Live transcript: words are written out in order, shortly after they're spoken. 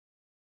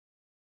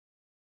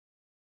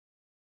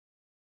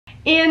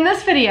In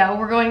this video,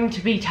 we're going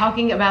to be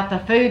talking about the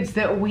foods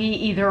that we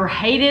either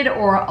hated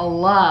or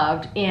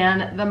loved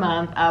in the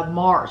month of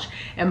March.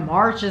 And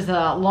March is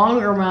a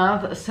longer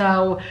month,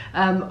 so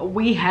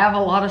we have a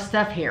lot of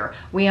stuff here.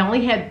 We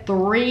only had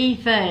 3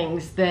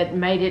 things that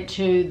made it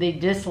to the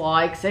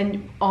dislikes,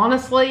 and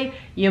honestly,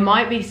 you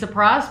might be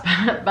surprised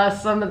by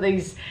some of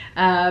these.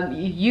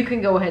 You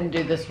can go ahead and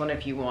do this one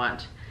if you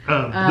want.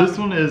 This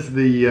one is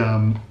the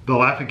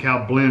Laughing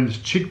Cow Blends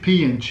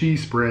chickpea and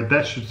cheese spread.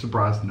 That should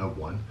surprise no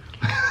one.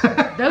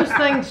 Those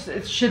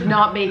things should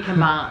not be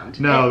combined.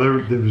 No,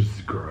 they was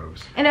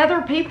gross. And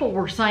other people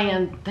were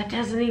saying that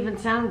doesn't even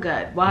sound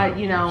good. Why, No,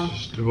 you know?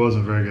 it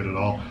wasn't very good at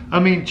all. I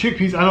mean,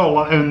 chickpeas. I know a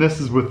lot, and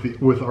this is with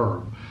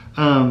herb.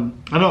 I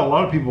know a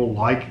lot of people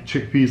like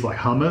chickpeas like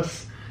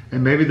hummus,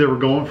 and maybe they were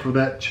going for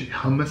that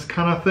hummus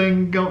kind of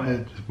thing.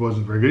 It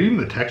wasn't very good. Even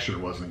the texture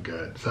wasn't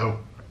good. So.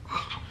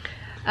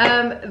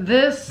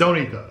 Don't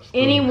eat those.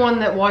 Anyone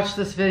that watched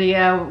this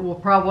video will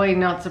probably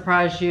not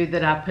surprise you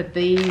that I put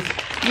these.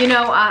 You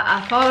know,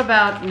 I thought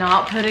about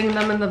not putting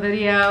them in the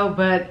video,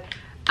 but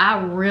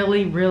I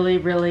really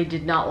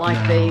did not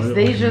like these.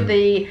 These are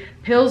the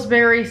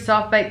Pillsbury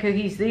soft baked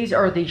cookies. These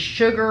are the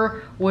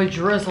sugar with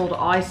drizzled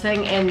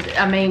icing, and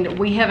I mean,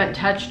 we haven't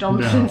touched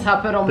them since I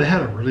put them. They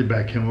had a really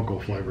bad chemical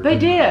flavor. They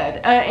did,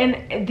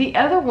 and the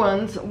other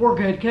ones were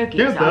good cookies.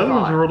 Yeah, the other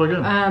ones were really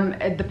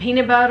good. The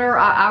peanut butter,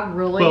 I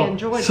really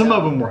enjoyed. Some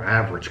of them were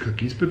average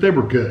cookies, but they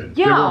were good.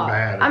 Yeah, they weren't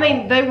bad. I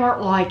mean, they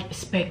weren't like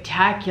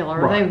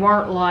spectacular. Right. They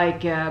weren't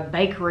like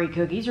bakery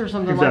cookies or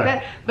something like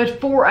that. But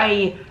for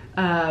a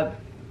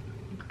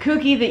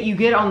cookie that you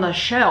get on the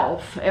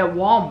shelf at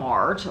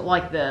Walmart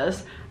like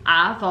this,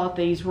 I thought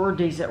these were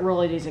decent,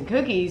 really decent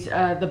cookies.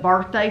 The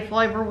birthday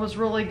flavor was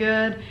really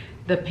good.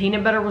 The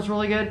peanut butter was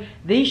really good.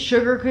 These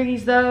sugar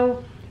cookies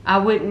though, I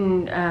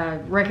wouldn't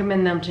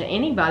recommend them to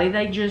anybody.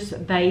 They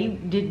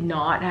did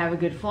not have a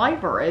good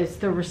flavor.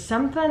 There was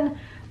something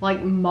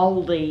like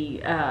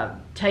moldy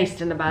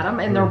tasting about them,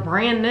 and they're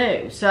brand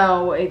new.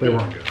 So they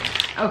weren't good.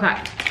 Okay.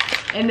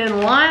 And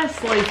then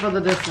lastly for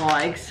the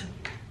dislikes,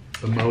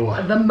 the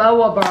Moa. The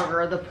Moa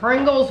burger, the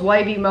Pringles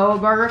wavy Moa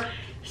burger.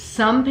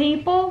 Some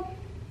people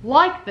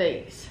like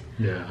these.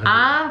 Yeah.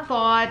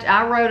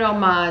 I wrote on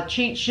my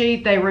cheat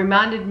sheet, they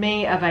reminded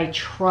me of a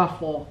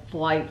truffle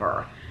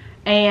flavor.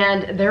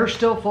 And they're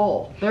still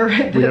full. We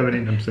haven't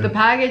eaten them since. The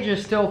package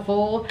is still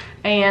full.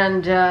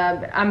 And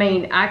I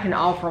mean, I can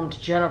offer them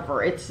to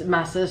Jennifer. It's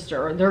my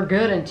sister. They're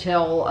good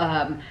until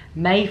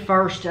May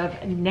 1st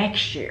of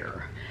next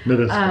year. That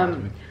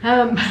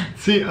does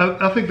see,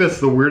 I think that's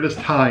the weirdest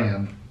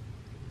tie-in.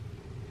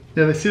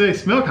 Yeah, they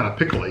smell kind of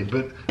pickly,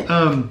 but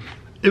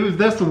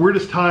that's the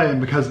weirdest tie-in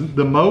because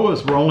the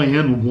Moas were only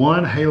in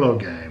one Halo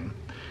game,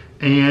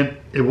 and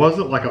it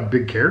wasn't like a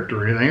big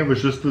character or anything. It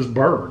was just this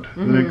bird,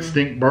 an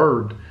extinct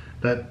bird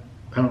that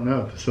I don't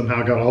know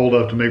somehow got a hold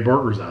of to make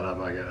burgers out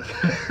of, I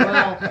guess.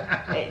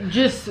 Well,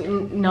 just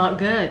not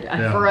good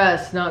for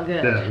us. Not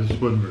good. Yeah, it just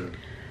wasn't good.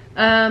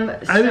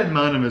 I didn't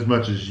mind them as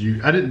much as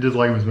you. I didn't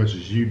dislike them as much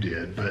as you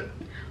did, but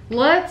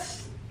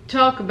let's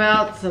talk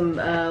about some.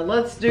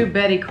 Let's do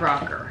Betty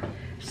Crocker.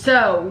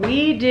 So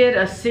we did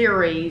a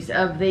series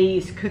of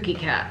these cookie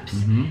cups,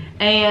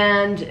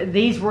 and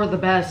these were the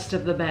best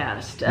of the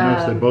best.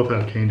 Notice they both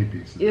have candy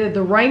pieces.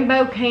 The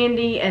rainbow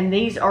candy, and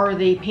these are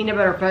the peanut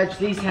butter fudge.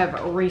 These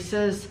have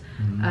Reese's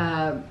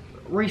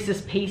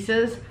Reese's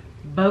Pieces.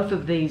 Both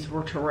of these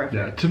were terrific.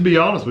 Yeah, to be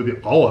honest with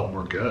you, all of them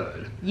were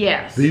good.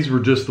 Yes. These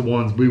were just the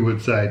ones we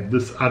would say,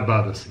 I'd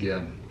buy this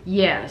again.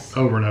 Yes.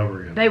 Over and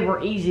over again. They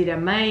were easy to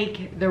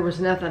make. There was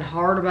nothing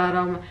hard about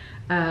them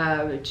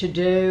to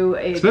do.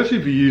 Especially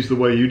if you use the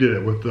way you did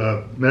it with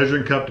the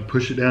measuring cup to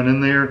push it down in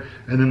there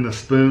and then the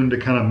spoon to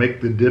kind of make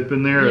the dip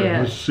in there. Yes.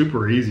 It was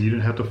super easy. You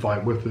didn't have to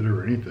fight with it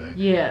or anything.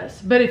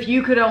 Yes. But if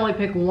you could only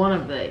pick one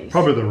of these.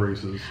 Probably the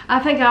Reese's. I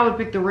think I would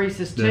pick the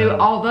Reese's too. Yeah.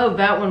 Although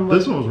that one was.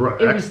 This one was right.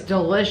 It was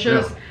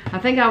delicious. Yeah. I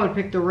think I would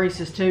pick the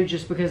Reese's too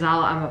just because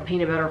I'm a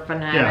peanut butter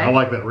fanatic. Yeah, I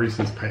like that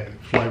Reese's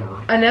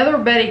flavor. Another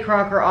Betty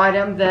Crocker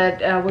item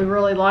that we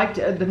really liked,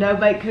 the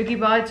no-bake cookie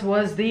bites,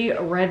 was the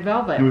red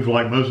velvet. And we've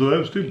liked most of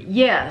those too.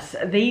 Yes,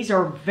 these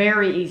are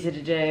very easy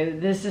to do.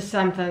 This is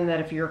something that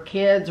if your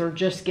kids are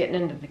just getting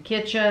into the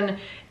kitchen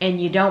and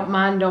you don't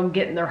mind them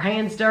getting their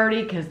hands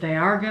dirty because they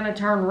are going to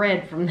turn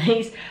red from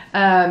these,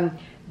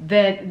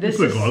 this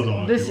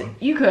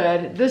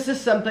is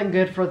something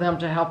good for them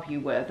to help you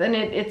with, and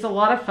it's a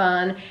lot of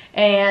fun.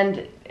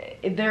 And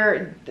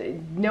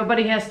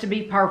nobody has to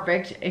be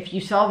perfect. If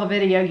you saw the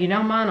video, you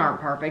know mine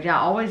aren't perfect. I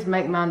always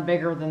make mine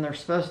bigger than they're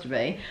supposed to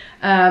be,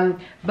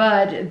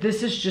 but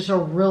this is just a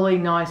really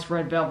nice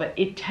red velvet.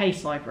 It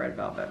tastes like red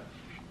velvet.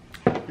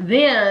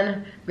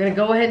 Then I'm gonna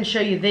go ahead and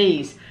show you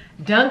these.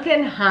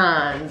 Duncan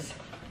Hines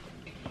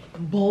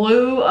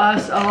blew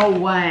us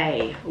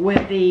away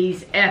with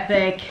these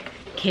epic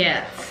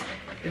kits.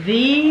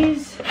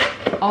 These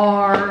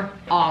are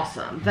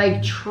awesome.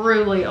 They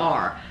truly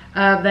are.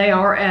 They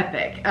are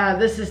epic.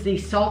 This is the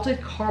salted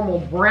caramel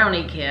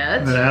brownie kit.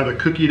 And then I have the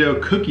cookie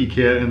dough cookie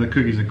kit and the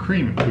cookies and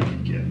cream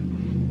cookie kit.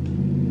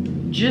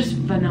 just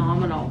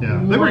phenomenal.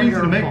 Yeah, they were easy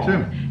to make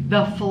too.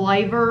 The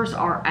flavors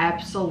are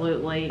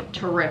absolutely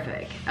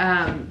terrific.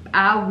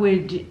 I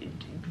would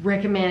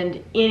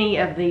recommend any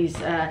of these.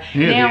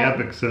 Any of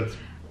the epic sets.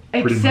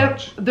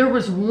 Except there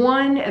was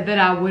one that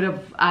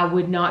I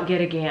would not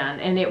get again,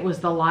 and it was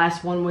the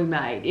last one we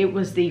made. It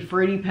was the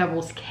Fruity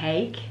Pebbles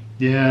cake.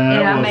 Yeah,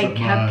 and I made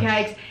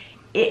cupcakes.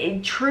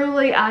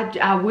 Truly,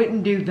 I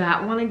wouldn't do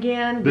that one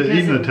again. But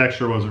even the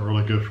texture wasn't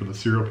really good for the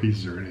cereal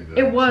pieces or anything.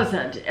 It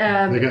wasn't. They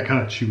got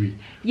kind of chewy.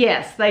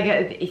 Yes, they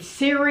got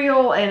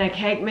cereal and a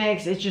cake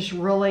mix. It just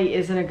really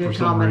isn't a good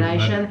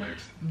combination.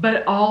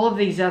 But all of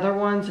these other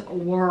ones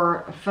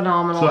were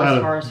phenomenal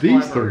as far as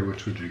these flavor. three,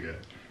 which would you get?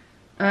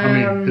 I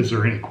mean, is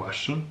there any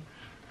question?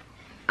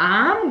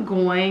 I'm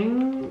probably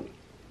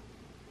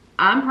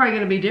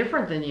going to be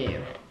different than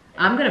you.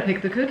 I'm going to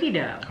pick the cookie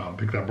dough. I'll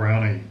pick that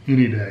brownie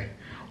any day.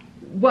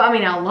 Well, I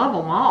mean, I love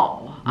them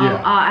all.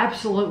 Yeah. I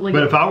absolutely.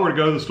 But if I were to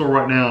go to the store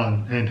right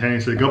now and Tanya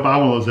said, go buy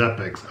one of those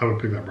epics, I would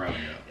pick that brownie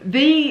up.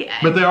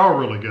 But they are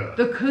really good.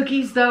 The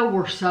cookies, though,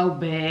 were so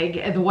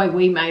big. The way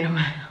we made them,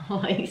 at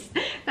least.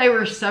 They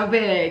were so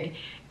big.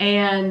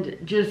 And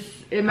just,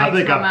 it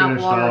makes my mouth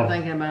water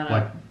thinking about it.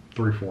 Like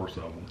 3/4 of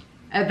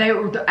them. They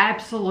were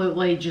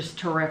absolutely just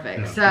terrific.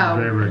 Yeah, so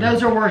very, very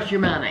those good. are worth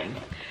your money.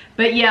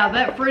 But yeah,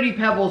 that Fruity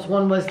Pebbles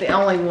one was the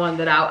only one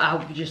that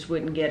I just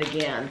wouldn't get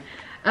again.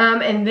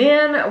 And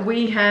then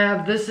we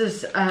have, this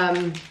is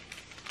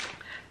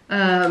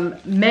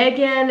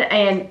Megan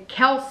and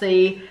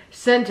Kelsey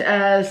sent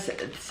us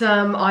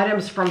some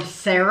items from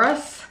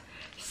Sarah's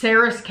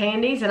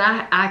Candies, and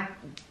I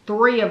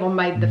 3 of them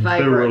made the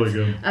favorites.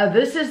 They're really good.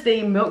 This is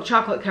the milk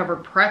chocolate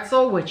covered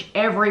pretzel, which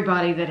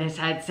everybody that has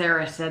had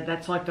Sarah's said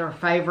that's like their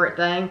favorite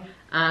thing.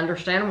 I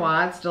understand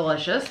why, it's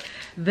delicious.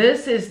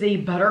 This is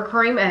the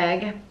buttercream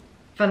egg,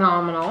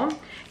 phenomenal.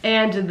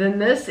 And then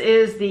this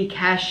is the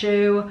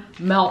cashew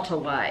melt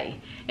away.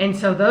 And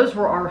so those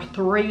were our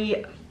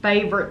 3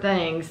 favorite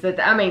things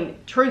that, I mean,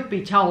 truth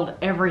be told,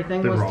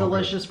 everything was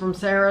delicious from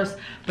Sarah's,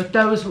 but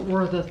those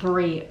were the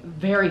 3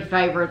 very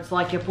favorites.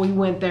 Like if we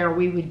went there,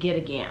 we would get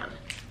again.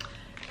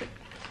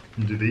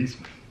 Do these?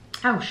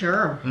 Oh,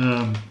 sure.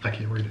 I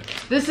can't read it.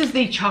 This is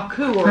the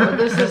Chocour.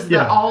 This is the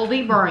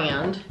Aldi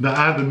brand. I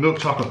have the milk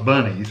chocolate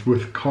bunnies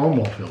with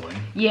caramel filling.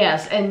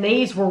 Yes, and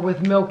these were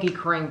with milky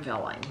cream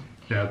filling.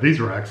 Yeah, these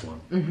were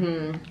excellent.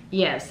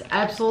 Yes,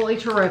 absolutely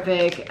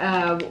terrific.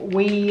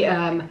 We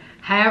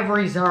have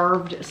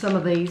reserved some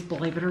of these,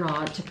 believe it or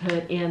not, to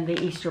put in the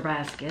Easter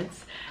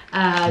baskets.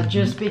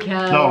 Just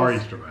because... Not our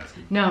Easter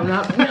basket. No,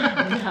 not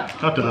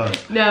Not to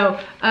us. No,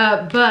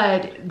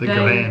 but... The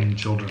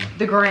grandchildren.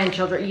 The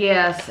grandchildren,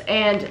 yes.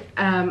 And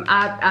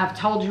I've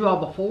told you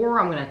all before,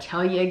 I'm going to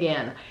tell you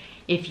again.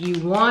 If you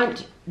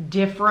want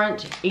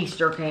different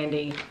Easter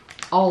candy,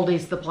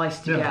 Aldi's the place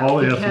to go.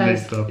 Aldi has some neat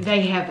stuff.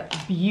 They have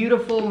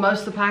beautiful, most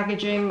of the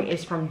packaging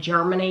is from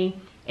Germany,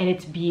 and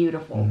it's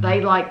beautiful.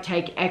 They like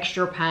take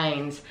extra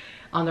pains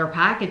on their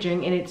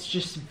packaging, and it's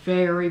just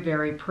very,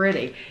 very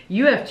pretty.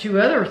 You have 2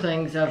 other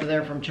things over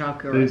there from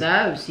Chocour.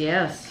 Those,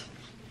 yes.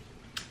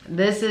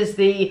 This is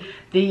the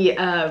these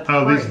are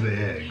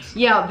the eggs.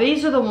 Yeah,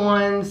 these are the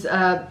ones,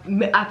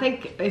 I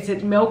think, is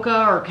it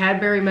Milka or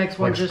Cadbury makes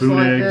one just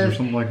like this? Or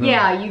something like that.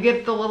 Yeah, you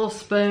get the little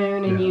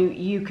spoon and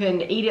you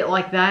can eat it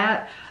like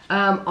that.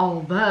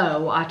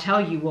 Although, I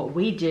tell you what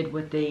we did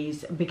with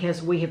these,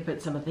 because we have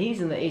put some of these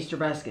in the Easter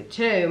basket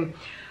too,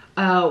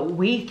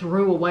 we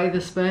threw away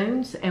the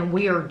spoons and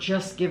we are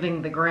just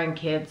giving the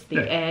grandkids the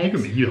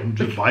eggs. You can eat them,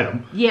 just bite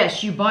them.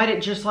 Yes, you bite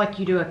it just like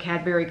you do a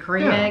Cadbury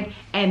cream egg,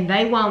 and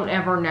they won't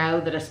ever know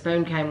that a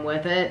spoon came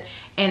with it.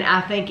 And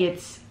I think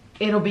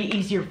it'll be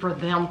easier for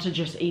them to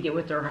just eat it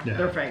with their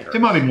fingers. It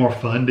might be more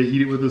fun to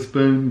eat it with a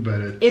spoon, but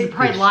it'd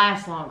probably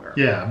last longer.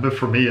 Yeah, but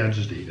for me, I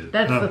just eat it.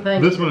 That's the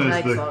thing. This one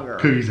is the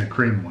cookies and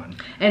cream one.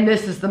 And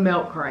this is the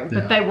milk cream.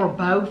 But they were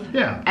both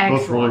excellent.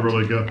 Both really,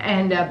 really good.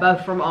 And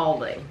both from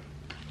Aldi.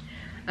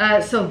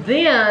 So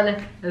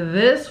then,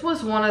 this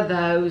was one of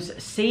those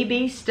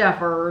CB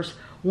stuffers,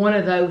 one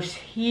of those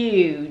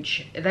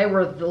huge, they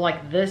were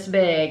like this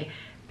big,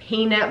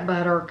 peanut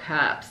butter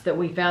cups that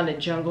we found at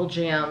Jungle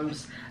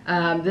Gems.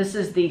 This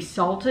is the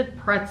salted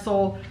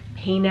pretzel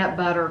peanut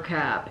butter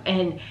cup,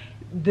 and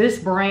this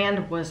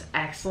brand was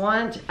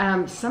excellent.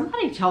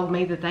 Somebody told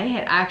me that they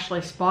had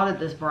actually spotted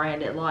this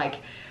brand at like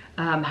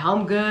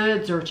Home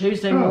Goods or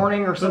Tuesday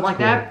Morning or something like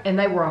that, and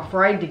they were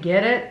afraid to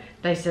get it.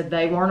 They said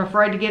they weren't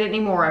afraid to get it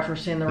anymore after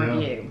seeing the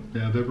review.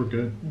 Yeah, they were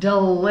good.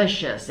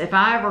 Delicious. If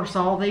I ever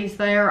saw these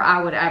there,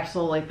 I would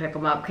absolutely pick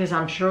them up because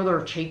I'm sure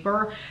they're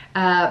cheaper,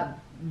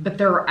 but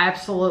they're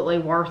absolutely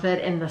worth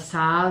it, and the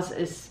size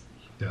is...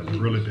 Yeah,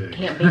 they're really big.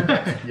 Can't beat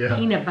that.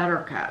 Peanut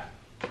butter cup.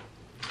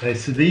 Okay,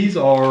 so these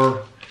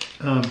are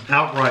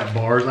outright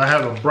bars. I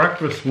have a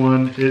breakfast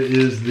one. It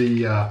is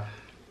the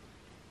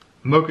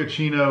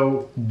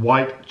mochaccino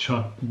white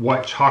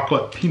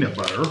chocolate peanut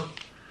butter.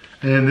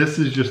 And this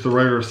is just the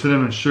regular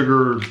cinnamon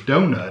sugar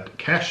donut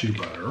cashew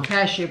butter.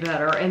 Cashew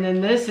butter. And then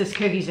this is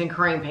cookies and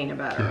cream peanut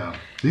butter. Yeah.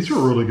 These are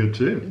really good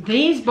too.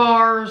 These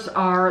bars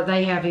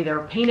they have either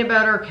peanut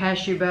butter,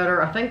 cashew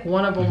butter. I think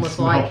one of them was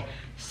like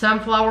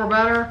sunflower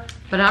butter.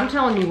 But I'm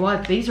telling you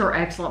what, these are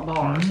excellent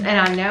bars. And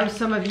I know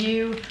some of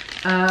you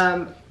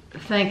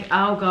think,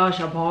 oh gosh,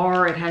 a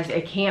bar,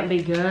 it can't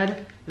be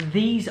good.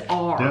 These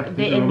are. Yeah,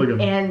 these are really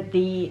good.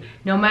 And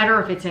no matter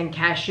if it's in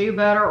cashew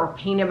butter or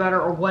peanut butter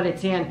or what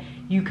it's in,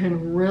 you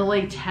can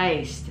really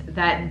taste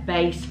that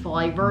base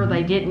flavor.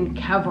 They didn't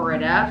cover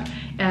it up.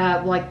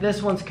 Like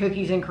this one's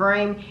cookies and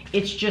cream.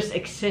 It's just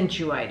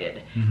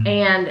accentuated.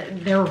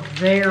 And they're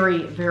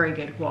very, very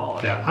good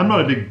quality. Yeah, I'm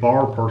not a big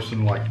bar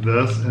person like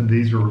this, and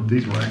these were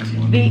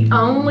excellent. The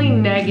only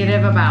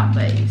negative about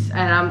these,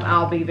 and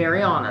I'll be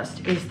very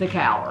honest, is the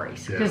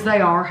calories. Because they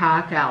are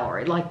high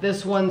calorie. Like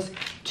this one's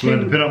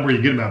depending on where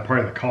you get them at,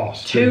 probably the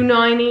cost.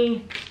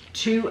 290,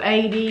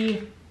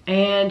 280,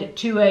 and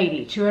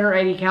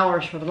 280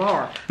 calories for the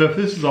bar. But if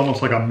this is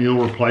almost like a meal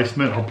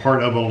replacement or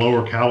part of a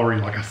lower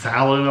calorie, like a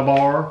salad in a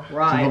bar,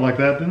 something like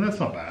that, then that's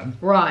not bad.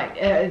 Right.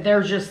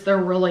 They're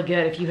really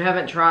good. If you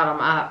haven't tried them,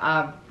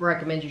 I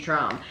recommend you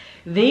try them.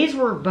 These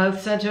were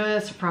both sent to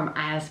us from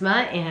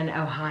Asthma in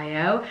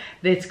Ohio.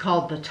 It's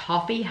called the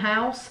Toffee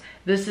House.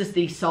 This is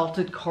the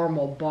salted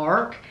caramel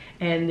bark.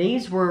 And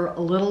these were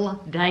Little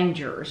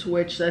Dangers,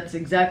 which that's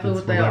exactly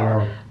what they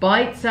are.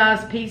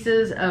 Bite-sized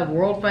pieces of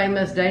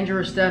world-famous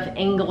Dangerous Stuff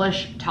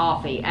English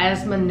toffee.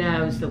 Asthma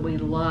knows that we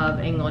love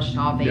English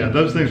toffee. Yeah,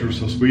 those things were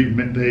so sweet.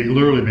 They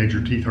literally made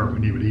your teeth hurt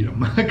when you would eat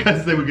them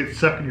because they would get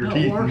stuck in your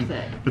teeth. Worth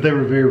it. But they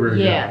were very, very good.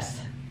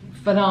 Yes.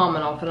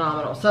 Phenomenal,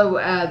 phenomenal. So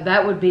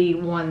that would be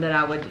one that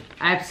I would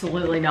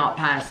absolutely not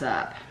pass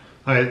up.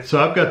 All right,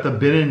 so I've got the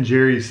Ben &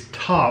 Jerry's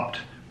Topped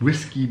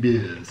Whiskey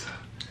Biz.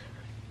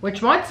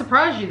 Which might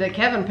surprise you that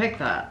Kevin picked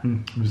that.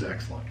 It was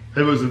excellent.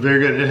 It was very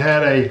good. It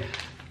had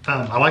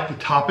I like the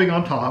topping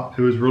on top.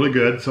 It was really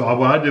good. So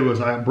what I did was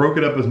I broke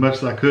it up as much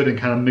as I could and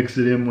kind of mixed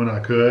it in when I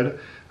could.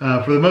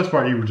 For the most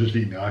part, you were just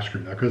eating the ice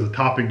cream now because the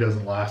topping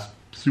doesn't last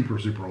super,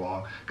 super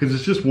long because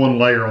it's just one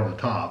layer on the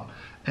top.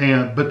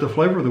 But the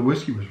flavor of the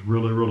whiskey was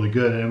really, really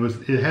good.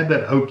 And it had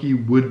that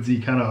oaky, woodsy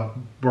kind of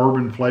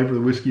bourbon flavor, the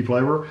whiskey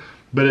flavor,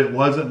 but it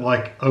wasn't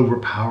like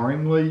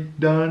overpoweringly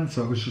done.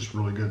 So it was just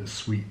really good and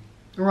sweet.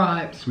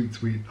 Right. Sweet,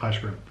 sweet ice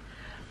cream.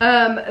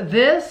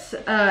 This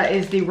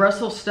is the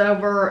Russell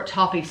Stover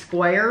Toffee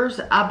Squares.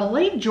 I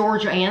believe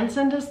George Ann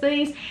sent us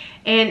these.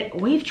 And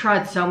we've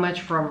tried so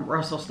much from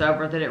Russell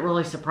Stover that it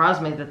really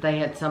surprised me that they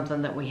had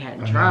something that we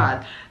hadn't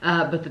tried.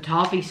 But the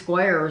Toffee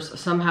Squares,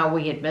 somehow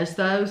we had missed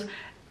those.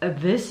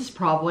 This is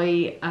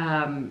probably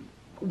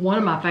one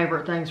of my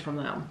favorite things from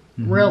them.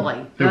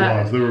 Really. It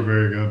was. They were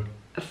very good.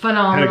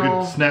 Phenomenal. Had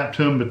a good snap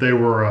to them, but they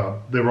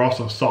were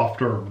also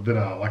softer than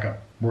like a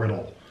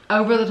brittle.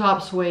 Over the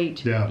top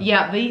sweet. Yeah.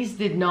 Yeah, these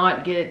did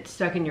not get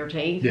stuck in your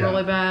teeth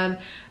really bad.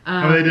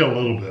 I mean, they did a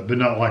little bit, but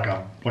not like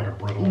a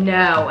brittle.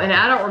 No, and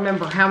I don't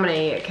remember how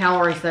many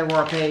calories they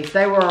were a piece.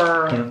 They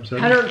were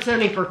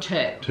 170 for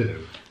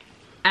two.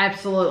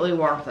 Absolutely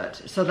worth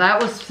it. So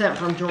that was sent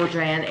from George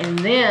Ann. And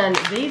then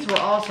these were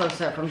also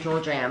sent from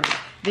George Ann.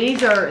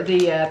 These are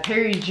the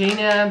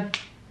Perugina.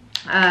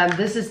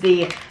 This is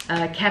the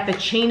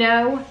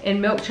cappuccino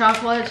in milk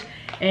chocolate.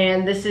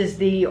 And this is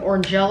the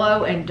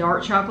Orangello and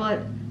dark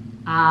chocolate.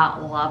 I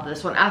love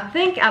this one. I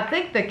think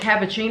the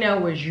cappuccino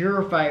was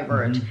your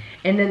favorite.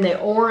 And then the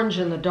orange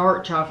and the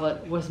dark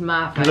chocolate was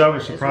my favorite. Because I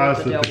was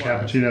surprised that the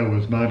cappuccino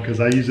was mine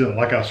because I use it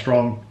like a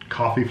strong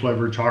coffee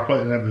flavored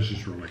chocolate and that was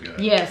just really good.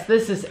 Yes,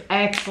 this is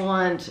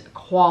excellent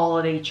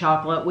quality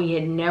chocolate. We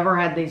had never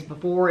had these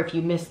before. If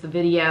you missed the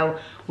video,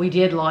 we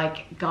did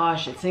like,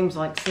 gosh, it seems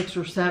like 6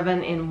 or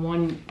 7 in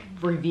one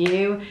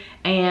review.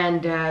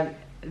 And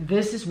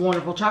this is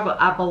wonderful chocolate.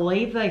 I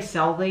believe they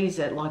sell these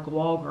at like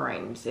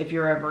Walgreens if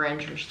you're ever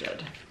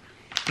interested.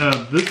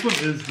 This one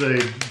is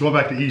going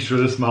back to Easter,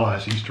 this is my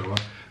last Easter one.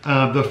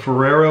 The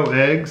Ferrero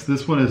eggs,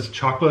 this one is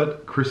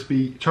chocolatey,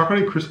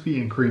 crispy,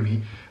 and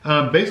creamy.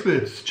 Basically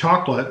it's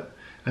chocolate,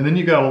 and then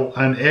you got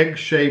an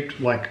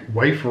egg-shaped like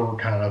wafer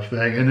kind of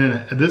thing, and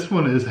then this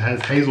one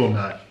has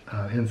hazelnut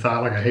inside,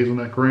 like a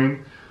hazelnut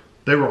cream.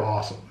 They were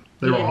awesome.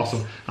 They were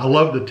awesome. I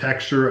love the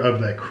texture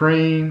of that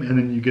cream, and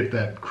then you get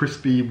that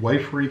crispy,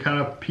 wafery kind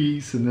of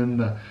piece, and then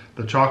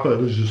the chocolate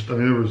was just, I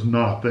mean, there was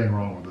not a thing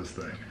wrong with this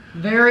thing.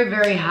 Very,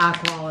 very high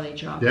quality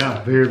chocolate.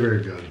 Yeah, very,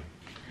 very good.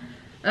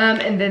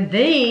 And then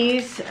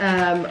these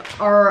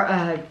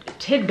are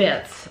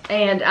Tidbits,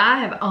 and I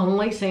have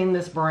only seen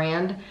this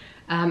brand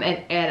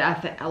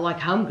at like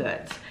Home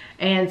Goods.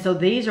 And so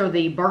these are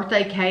the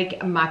birthday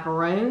cake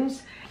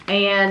macaroons,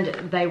 and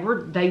they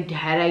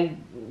had a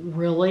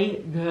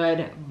really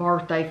good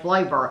birthday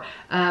flavor.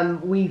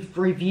 We've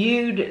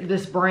reviewed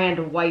this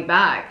brand way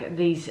back,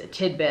 these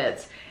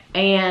Tidbits,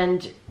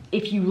 and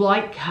if you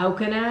like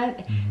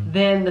coconut,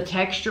 then the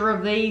texture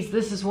of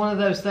this is one of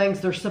those things.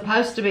 They're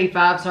supposed to be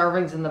 5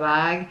 servings in the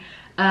bag,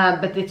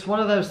 but it's one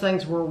of those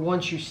things where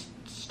once you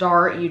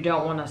start, you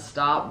don't want to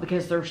stop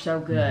because they're so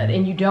good,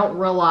 and you don't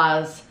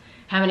realize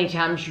how many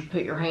times you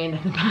put your hand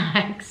in the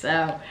bag.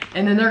 So,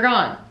 and then they're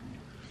gone.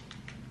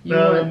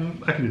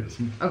 I can do this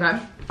one. Okay.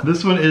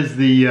 This one is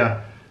the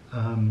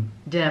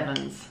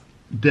Devon's.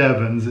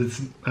 Devon's.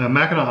 It's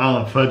Mackinac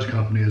Island Fudge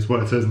Company is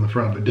what it says in the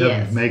front, but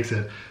Devon's makes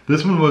it.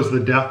 This one was the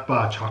Death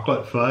by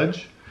Chocolate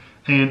Fudge.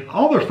 And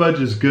all their fudge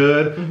is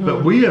good,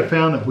 but we have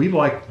found that we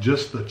like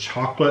just the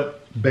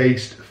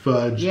chocolate-based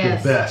fudge the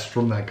best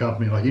from that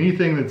company. Like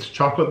anything that's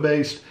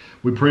chocolate-based,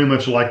 we pretty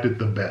much liked it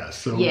the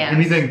best. So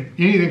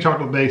anything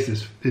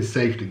chocolate-based is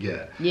safe to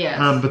get.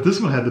 Yes. But this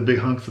one had the big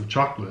hunks of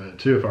chocolate in it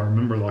too, if I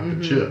remember, like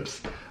the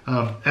chips.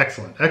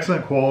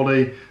 Excellent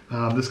quality.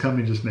 This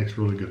company just makes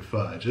really good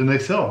fudge, and they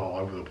sell it all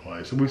over the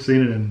place. And we've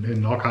seen it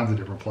in all kinds of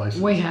different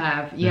places. We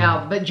have,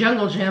 yeah. But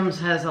Jungle Gems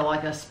has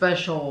a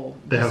special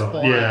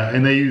display.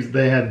 And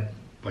they had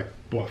like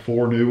what,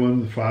 4 new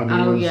ones, 5 new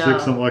ones,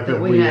 6, something like that.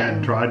 We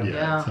hadn't tried yet.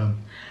 Yeah. So.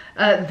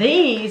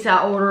 These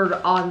I ordered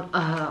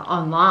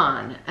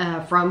online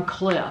from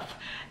Cliff.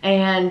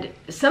 And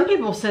some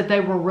people said they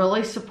were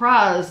really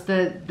surprised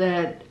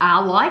that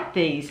I like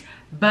these.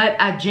 But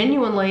I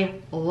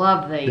genuinely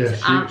love these.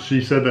 Yeah,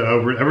 she said that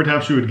every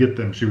time she would get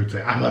them, she would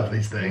say, I love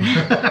these things.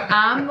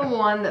 I'm the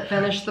one that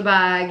finished the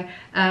bag.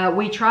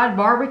 We tried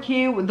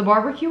barbecue. The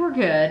barbecue were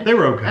good. They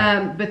were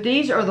okay. But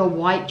these are the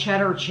white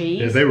cheddar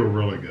cheese. Yeah, they were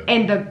really good.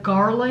 And the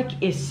garlic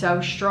is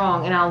so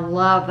strong. And I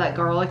love that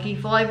garlicky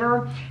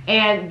flavor.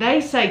 And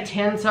they say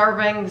 10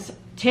 servings,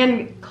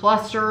 10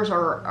 clusters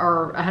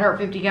or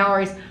 150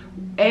 calories.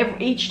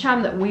 Each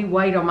time that we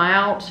weighed them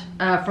out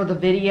for the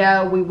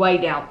video, we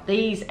weighed out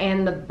these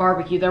and the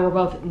barbecue. They were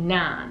both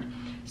 9.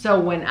 So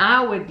when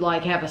I would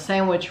like have a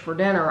sandwich for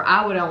dinner,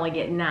 I would only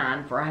get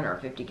 9 for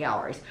 150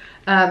 calories.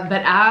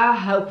 But I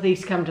hope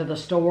these come to the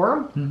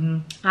store.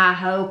 I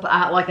hope,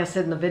 like I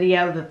said in the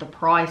video, that the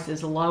price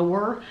is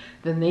lower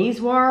than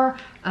these were.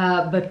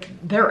 But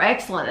they're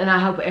excellent, and I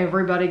hope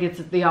everybody gets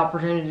the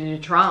opportunity to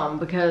try them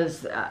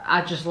because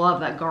I just love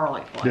that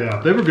garlic flavor.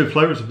 Yeah, they were good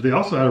flavors, but they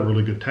also had a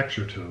really good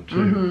texture to them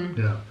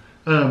too. Yeah.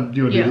 Do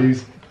you want to do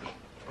these?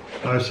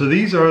 So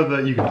these are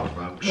you can talk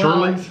about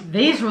Shirley's.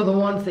 These were the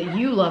ones that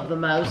you love the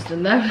most,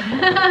 and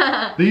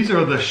these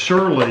are the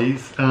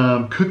Shirley's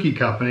Cookie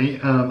Company.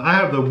 I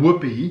have the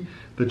Whoopie,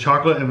 the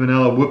chocolate and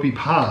vanilla Whoopie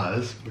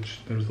pies, which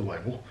there's the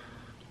label.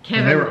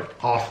 Kevin, and they were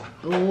awesome.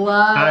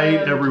 I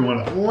ate every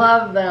one of them.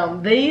 Love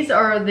them. These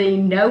are the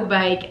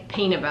no-bake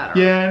peanut butter.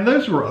 Yeah, and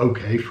those were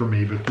okay for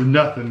me, but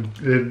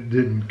it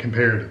didn't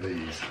compare to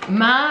these.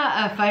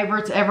 My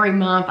favorites every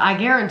month, I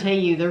guarantee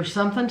you, there's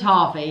something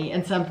toffee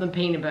and something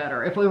peanut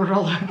butter if we were to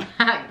look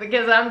back,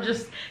 because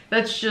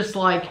that's just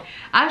like,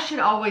 I should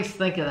always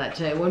think of that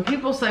too. When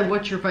people say,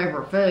 what's your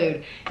favorite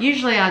food?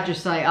 Usually I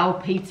just say, oh,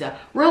 pizza.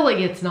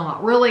 Really, it's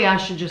not. Really, I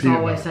should just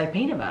always say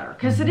peanut butter,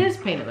 because it is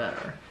peanut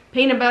butter.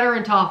 Peanut butter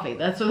and toffee.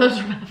 Those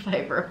are my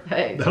favorite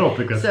foods. I don't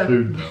think that's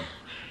food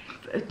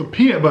though. The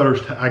peanut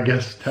butter's, I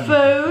guess,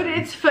 food.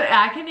 It's food.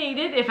 I can eat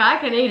it. If I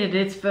can eat it,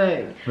 it's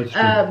food. That's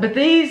true. But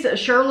these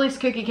Shirley's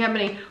Cookie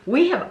Company,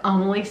 we have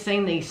only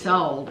seen these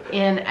sold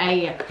in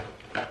a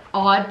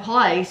odd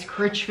place,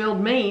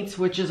 Critchfield Meats,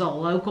 which is a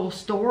local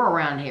store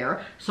around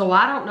here. So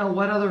I don't know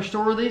what other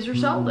store these are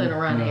sold in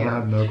around here. I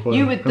have no clue.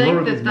 You would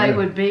think that they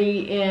would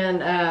be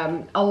in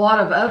a lot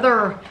of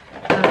other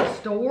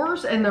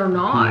stores, and they're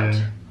not.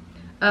 Yeah.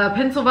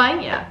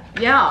 Pennsylvania,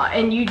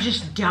 and you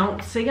just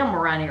don't see them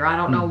around here. I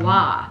don't know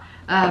why.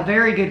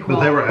 Very good quality.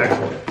 But they were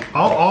excellent.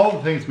 All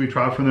the things we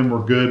tried from them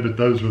were good, but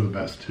those were the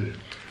best too.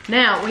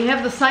 Now, we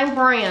have the same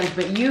brand,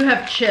 but you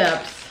have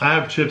chips. I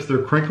have chips.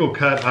 They're crinkle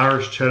cut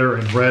Irish cheddar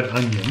and red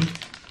onion.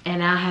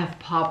 And I have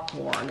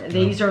popcorn.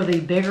 These are the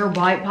bigger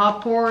bite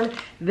popcorn.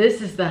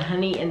 This is the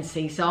honey and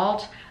sea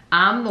salt.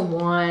 I'm the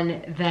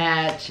one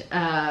that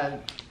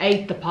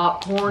ate the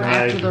popcorn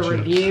after the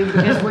review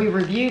because we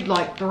reviewed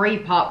like 3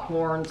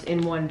 popcorns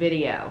in one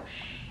video.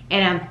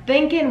 And I'm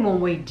thinking when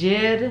we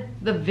did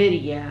the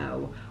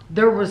video,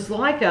 there was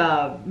like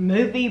a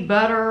movie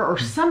butter or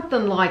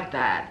something like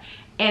that.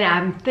 And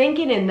I'm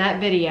thinking in that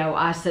video,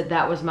 I said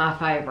that was my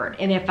favorite.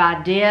 And if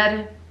I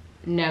did,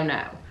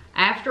 no.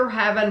 After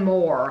having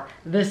more,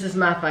 this is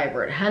my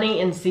favorite.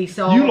 Honey and sea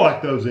salt. You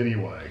like those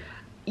anyway.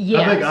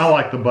 Yes. I think I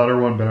like the butter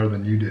one better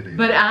than you did.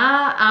 But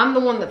I'm the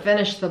one that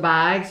finished the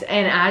bags,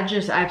 and I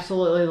just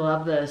absolutely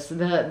love this.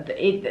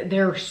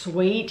 They're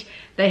sweet.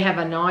 They have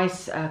a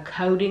nice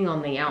coating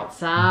on the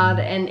outside,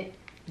 and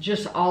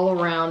just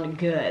all around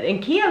good.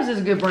 And Keogh's is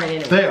a good brand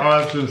anyway. They are.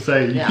 I was going to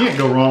say, you can't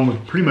go wrong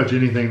with pretty much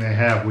anything they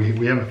have.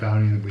 We haven't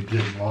found anything we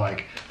didn't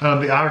like.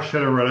 The Irish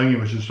cheddar red onion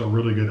was just a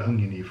really good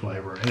oniony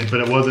flavor, but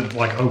it wasn't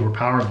like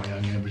overpoweringly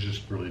onion. It was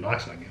just really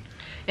nice onion.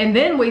 And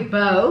then we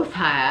both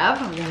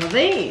have one of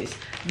these.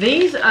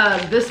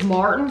 This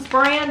Martin's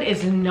brand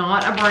is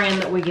not a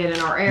brand that we get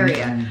in our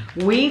area.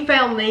 We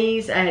found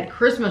these at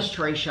Christmas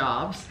tree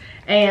shops,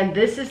 and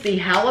this is the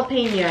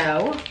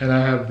jalapeno. And I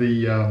have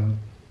the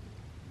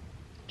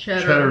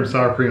cheddar and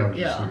sour cream.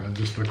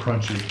 Just the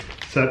crunchy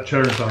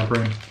cheddar and sour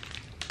cream.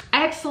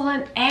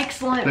 Excellent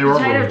they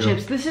potato really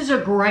chips. This is a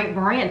great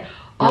brand.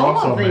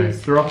 All of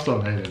these. They're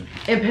also made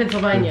in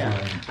Pennsylvania.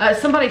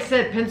 Somebody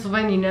said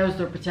Pennsylvania knows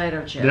their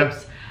potato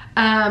chips.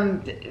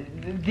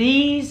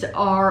 These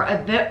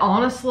are,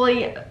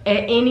 honestly,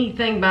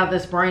 anything by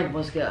this brand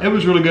was good. It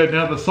was really good.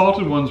 Now, the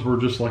salted ones were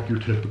just like your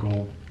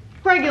typical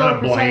regular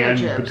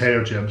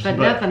potato chips. But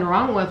nothing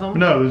wrong with them.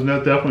 No, there's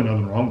definitely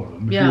nothing wrong with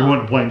them. If you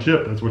want a plain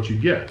chip, that's what you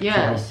get.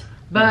 Yes. So,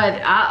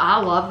 but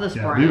I love this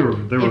brand.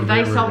 If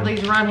they sold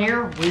these around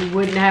here, we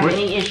wouldn't have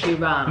any issue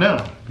buying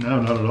them. No,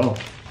 not at all.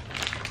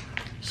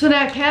 So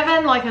now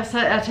Kevin, like I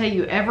said, I tell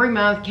you, every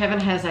month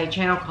Kevin has a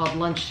channel called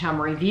Lunchtime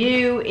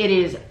Review. It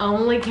is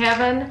only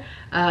Kevin.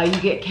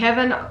 You get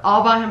Kevin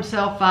all by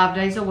himself 5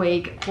 days a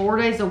week. 4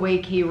 days a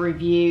week he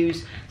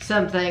reviews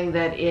something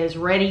that is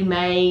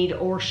ready-made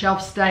or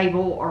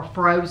shelf-stable or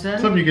frozen.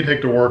 Something you can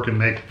take to work and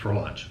make for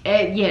lunch.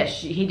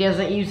 Yes, he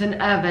doesn't use an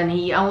oven.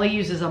 He only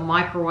uses a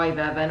microwave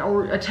oven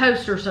or a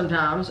toaster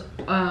sometimes.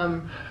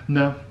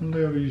 No,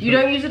 never use You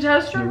don't use a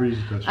toaster? Never use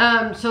a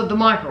toaster. So the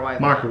microwave.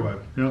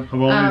 Microwave, yeah. I've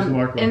only used the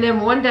microwave. And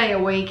then 1 day a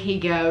week he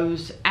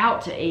goes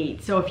out to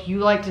eat. So if you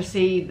like to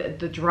see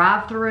the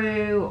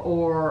drive-through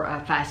or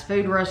fast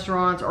food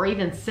restaurants or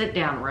even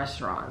sit-down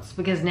restaurants,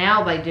 because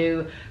now they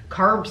do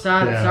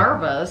curbside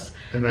service.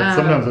 And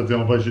sometimes that's the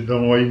only place, the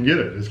only way you can get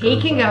it.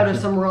 He can go to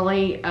some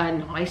really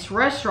nice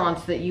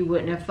restaurants that you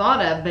wouldn't have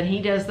thought of, but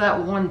he does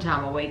that 1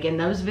 time a week, and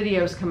those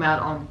videos come out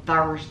on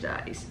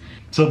Thursdays.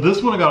 So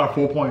this one I got a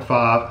 4.5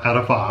 out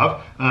of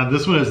 5.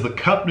 This one is the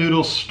cup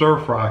noodle stir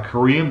fry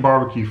Korean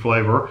barbecue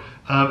flavor.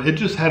 It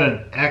just had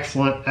an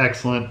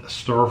excellent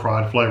stir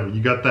fried flavor.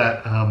 You got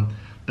that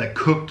that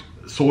cooked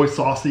soy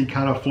saucy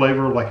kind of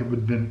flavor, like it would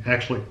have been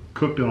actually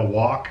cooked in a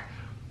wok.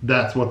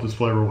 That's what this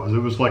flavor was. It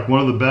was like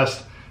one of the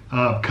best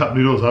cup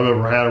noodles I've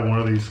ever had, or one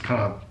of these kind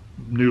of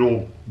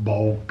noodle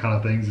bowl kind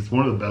of things. It's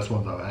one of the best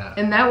ones I've had.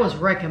 And that was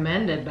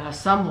recommended by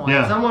someone.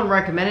 Yeah. Someone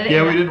recommended it.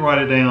 Yeah, we didn't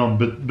write it down,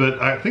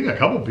 but I think a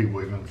couple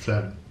people even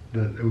said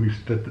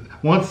that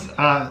once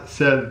I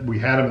said we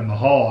had them in the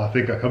hall, I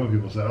think a couple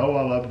people said, "Oh,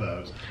 I love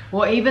those."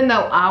 Well, even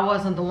though I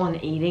wasn't the one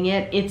eating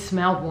it, it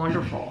smelled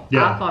wonderful.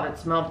 I thought it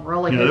smelled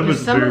really good.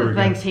 Because some of the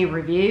things he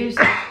reviews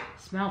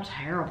smell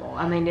terrible.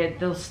 I mean,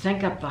 they'll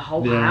stink up the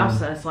whole house,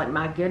 and it's like,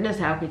 my goodness,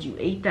 how could you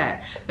eat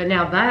that? But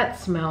now that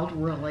smelled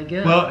really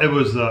good. Well, it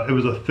was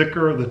a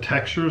thicker. The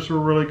textures were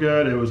really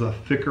good. It was a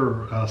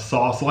thicker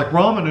sauce, like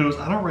ramen noodles.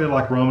 I don't really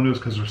like ramen noodles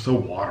because they're so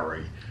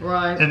watery.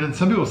 Right. And then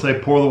some people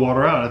say pour the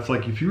water out. It's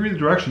like, if you read the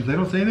directions, they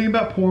don't say anything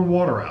about pouring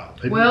water out.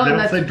 They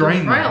don't say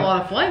drain them. A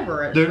lot of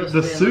flavor.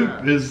 The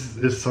soup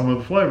is some of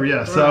the flavor. Yeah.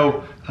 Right.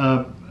 So.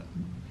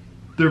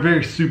 They're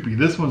very soupy.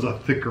 This one's a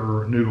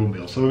thicker noodle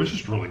meal, so it was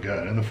just really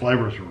good, and the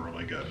flavors were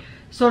really good.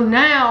 So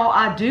now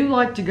I do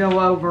like to go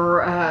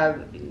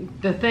over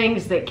the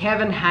things that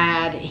Kevin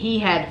had. He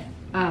had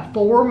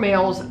 4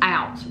 meals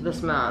out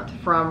this month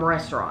from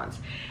restaurants,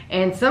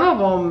 and some of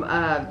them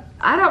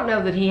I don't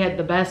know that he had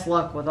the best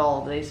luck with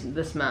all of these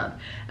this month.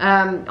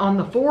 On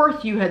the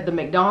 4th, you had the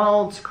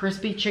McDonald's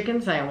crispy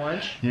chicken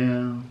sandwich.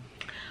 Yeah.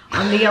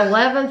 On the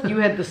 11th, you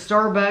had the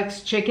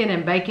Starbucks chicken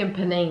and bacon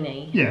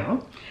panini. Yeah.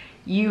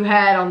 You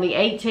had, on the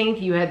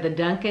 18th, you had the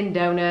Dunkin'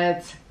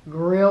 Donuts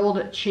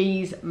grilled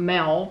cheese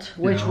melt,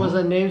 which was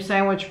a new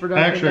sandwich for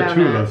Dunkin' Donuts.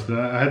 Actually, 2 of those.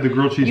 I had the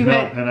grilled cheese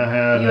melt, and I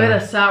had... You had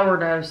a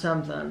sourdough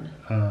something.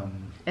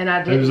 And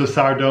I did. It was a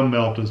sourdough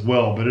melt as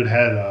well, but it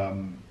had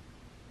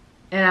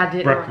and I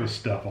didn't breakfast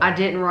stuff on it. I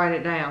didn't write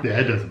it down. Yeah,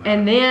 it doesn't matter.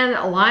 And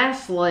then,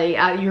 lastly,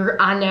 I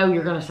know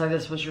you're going to say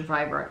this was your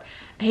favorite.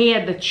 He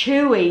had the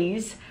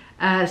Chewy's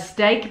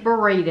steak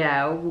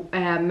burrito,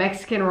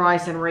 Mexican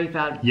rice, and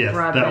refried beans. Yes,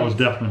 that was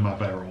definitely my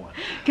favorite one.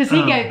 Because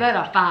he gave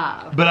that a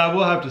 5. But I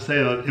will have to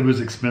say that it was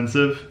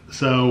expensive,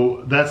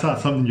 so that's not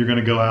something you're going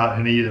to go out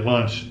and eat at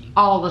lunch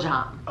all the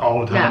time.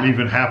 All the time,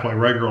 even halfway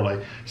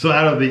regularly. So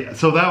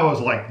that was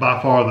like by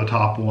far the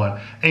top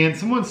one. And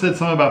someone said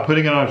something about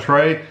putting it on a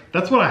tray.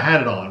 That's what I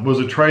had it on. Was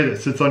a tray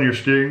that sits on your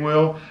steering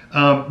wheel.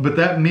 But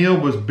that meal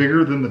was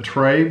bigger than the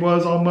tray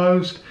was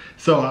almost.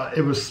 So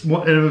it was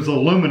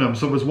aluminum,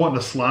 so it was wanting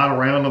to slide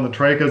around on the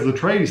tray because the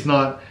tray's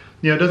not,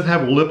 it doesn't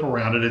have a lip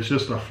around it. It's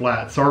just a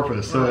flat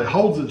surface. So it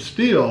holds it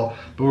still,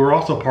 but we were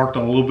also parked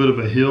on a little bit of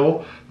a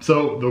hill.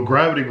 So the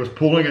gravity was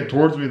pulling it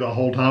towards me the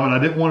whole time, and I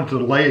didn't want it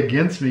to lay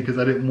against me because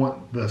I didn't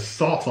want the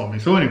sauce on me.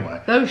 So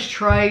anyway. Those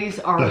trays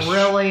are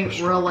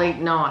really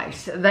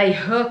nice. They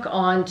hook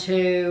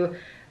onto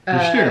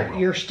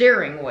your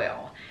steering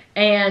wheel.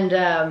 And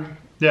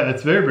yeah,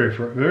 it's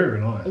very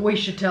nice. we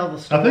should tell the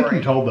story. I think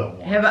you told that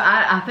one.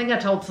 I think I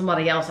told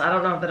somebody else. I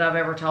don't know that I've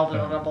ever told it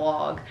on a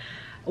blog.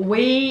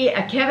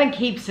 Kevin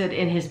keeps it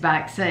in his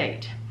back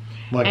seat.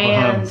 Like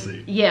behind the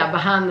seat. Yeah,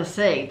 behind the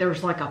seat.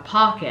 There's like a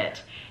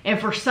pocket. And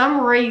for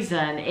some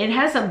reason, it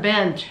hasn't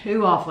been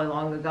too awfully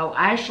long ago,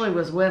 Ashley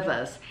was with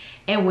us,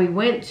 and we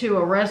went to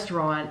a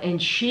restaurant, and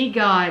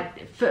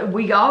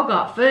we all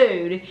got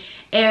food,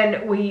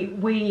 and we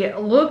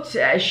looked,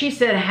 she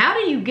said, how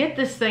do you get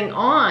this thing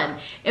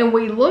on? And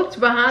we looked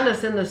behind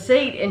us in the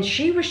seat, and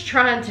she was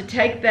trying to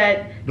take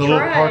the little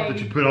part that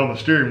you put on the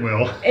steering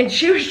wheel. And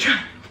she was trying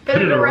to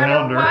put it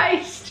around her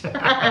waist.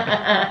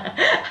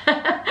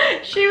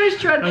 She was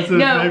trying. I said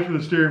pay for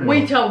the steering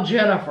wheel. We told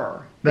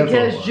Jennifer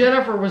because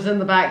Jennifer was in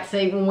the back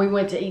seat when we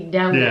went to eat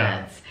donuts.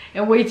 Yeah.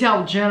 And we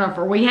told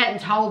Jennifer, we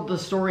hadn't told the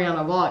story on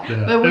a vlog,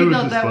 but we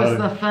thought that was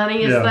the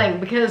funniest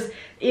thing because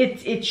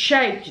it's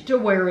shaped to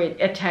where it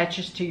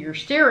attaches to your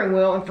steering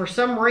wheel, and for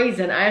some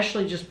reason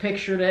Ashley just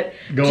pictured it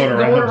going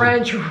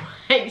around your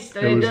waist,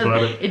 and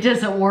it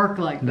doesn't work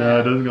like that. No,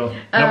 it doesn't go.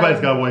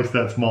 Nobody's got a waist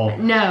that small.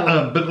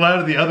 No. But out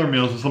of the other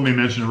meals, just let me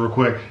mention it real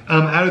quick.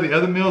 Out of the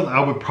other meals, I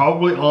would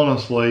probably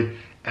honestly,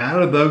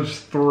 out of those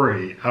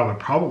three, I would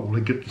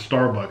probably get the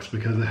Starbucks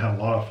because it had a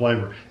lot of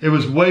flavor. It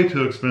was way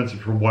too expensive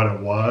for what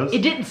it was.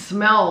 It didn't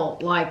smell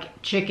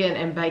like chicken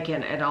and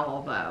bacon at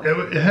all,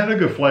 though. It had a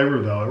good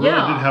flavor, though. It really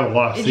did have a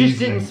lot of seasoning. It just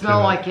didn't smell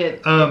like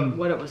it,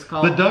 what it was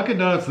called. The Dunkin'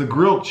 Donuts, the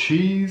grilled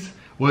cheese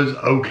was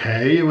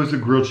okay. It was a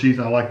grilled cheese.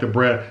 I liked the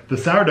bread. The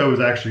sourdough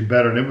was actually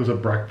better, and it was a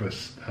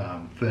breakfast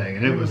thing,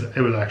 and it was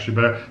actually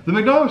better. The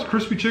McDonald's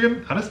crispy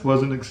chicken, I just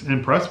wasn't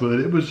impressed with it.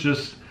 It was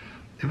just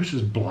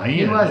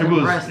bland.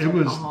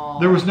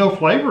 There was no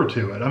flavor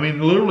to it. I mean,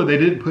 literally,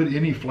 they didn't put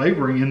any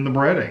flavoring in the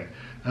breading.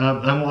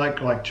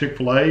 Unlike like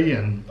Chick-fil-A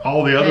and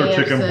all the other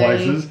chicken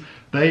places,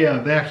 they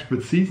actually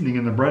put seasoning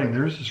in the breading.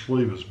 Theirs just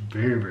really was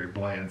very, very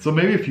bland. So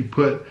maybe if you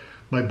put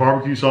like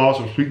barbecue sauce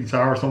or sweet and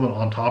sour or something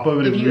on top of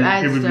it, it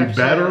would be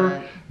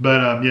better.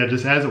 But yeah,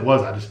 just as it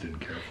was, I just didn't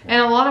care for it.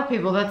 And a lot of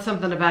people, that's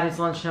something about his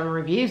lunchtime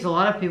reviews. A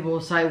lot of people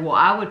will say, well,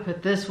 I would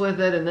put this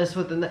with it and this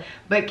with it.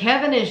 But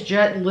Kevin is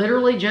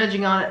literally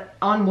judging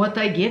on what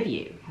they give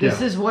you.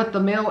 This is what the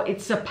meal,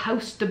 it's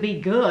supposed to be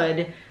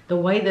good the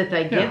way that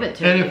they give it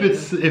to you. And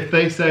if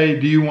they say,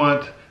 do you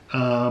want,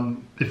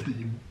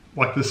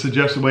 like the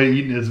suggested way of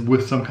eating is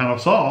with some kind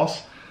of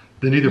sauce,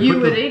 then either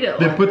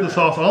put the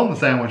sauce on the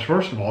sandwich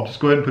first of all. Just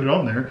go ahead and put it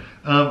on there,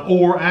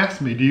 or ask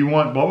me, do you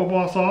want blah blah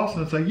blah sauce?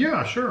 And say,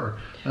 yeah, sure.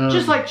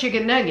 Just like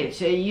chicken nuggets,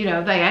 you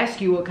know, they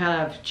ask you what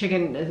kind of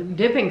chicken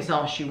dipping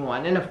sauce you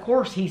want, and of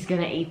course he's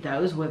going to eat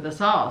those with the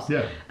sauce.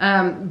 Yeah.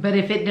 But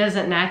if it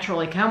doesn't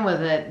naturally come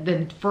with it,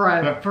 then for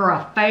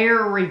a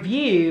fair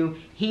review,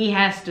 he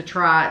has to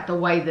try it the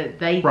way that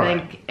they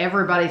think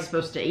everybody's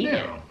supposed to eat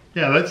it.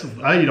 Yeah,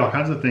 I eat all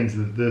kinds of things.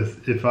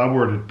 If I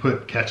were to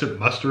put ketchup,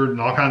 mustard, and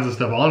all kinds of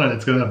stuff on it,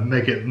 it's going to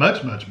make it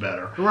much, much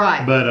better.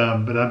 Right. But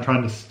I'm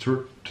trying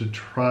to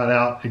try it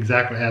out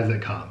exactly as it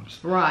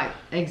comes. Right.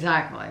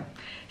 Exactly.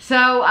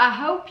 So I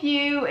hope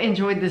you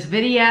enjoyed this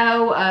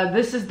video.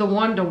 This is the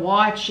one to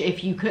watch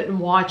if you couldn't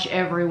watch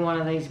every one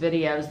of these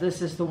videos.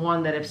 This is the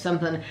one that if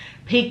something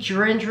piqued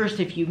your interest,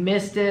 if you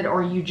missed it,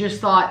 or you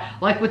just thought,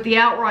 like with the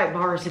outright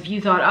bars, if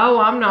you thought, oh,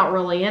 I'm not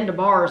really into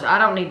bars, I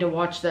don't need to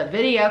watch that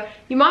video,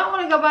 you might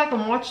want to go back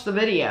and watch the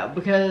video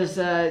because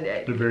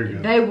they're very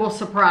good. They will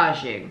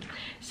surprise you.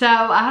 So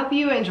I hope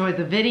you enjoyed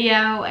the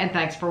video, and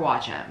thanks for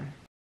watching.